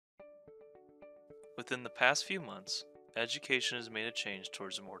Within the past few months, education has made a change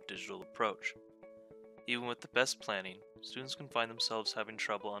towards a more digital approach. Even with the best planning, students can find themselves having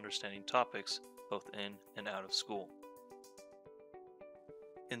trouble understanding topics both in and out of school.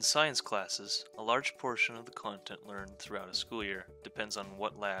 In science classes, a large portion of the content learned throughout a school year depends on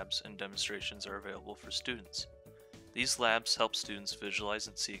what labs and demonstrations are available for students. These labs help students visualize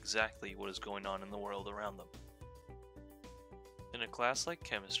and see exactly what is going on in the world around them. In a class like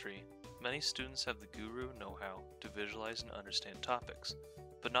chemistry, many students have the guru know-how to visualize and understand topics,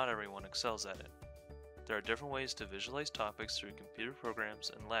 but not everyone excels at it. There are different ways to visualize topics through computer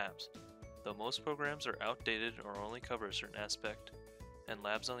programs and labs, though most programs are outdated or only cover a certain aspect, and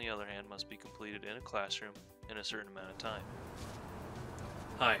labs on the other hand must be completed in a classroom in a certain amount of time.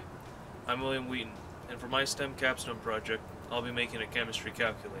 Hi, I'm William Wheaton, and for my STEM Capstone project, I'll be making a chemistry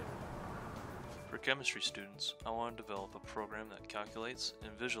calculator. For chemistry students, I want to develop a program that calculates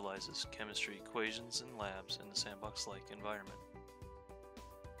and visualizes chemistry equations in labs in a sandbox-like environment.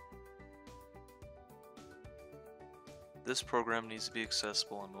 This program needs to be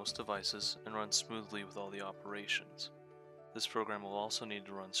accessible on most devices and run smoothly with all the operations. This program will also need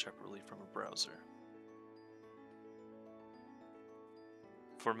to run separately from a browser.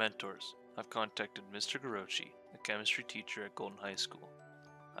 For mentors, I've contacted Mr. Garochi, a chemistry teacher at Golden High School.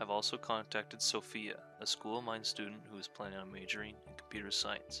 I've also contacted Sophia, a School of Mine student who is planning on majoring in computer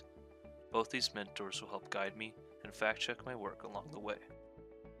science. Both these mentors will help guide me and fact check my work along the way.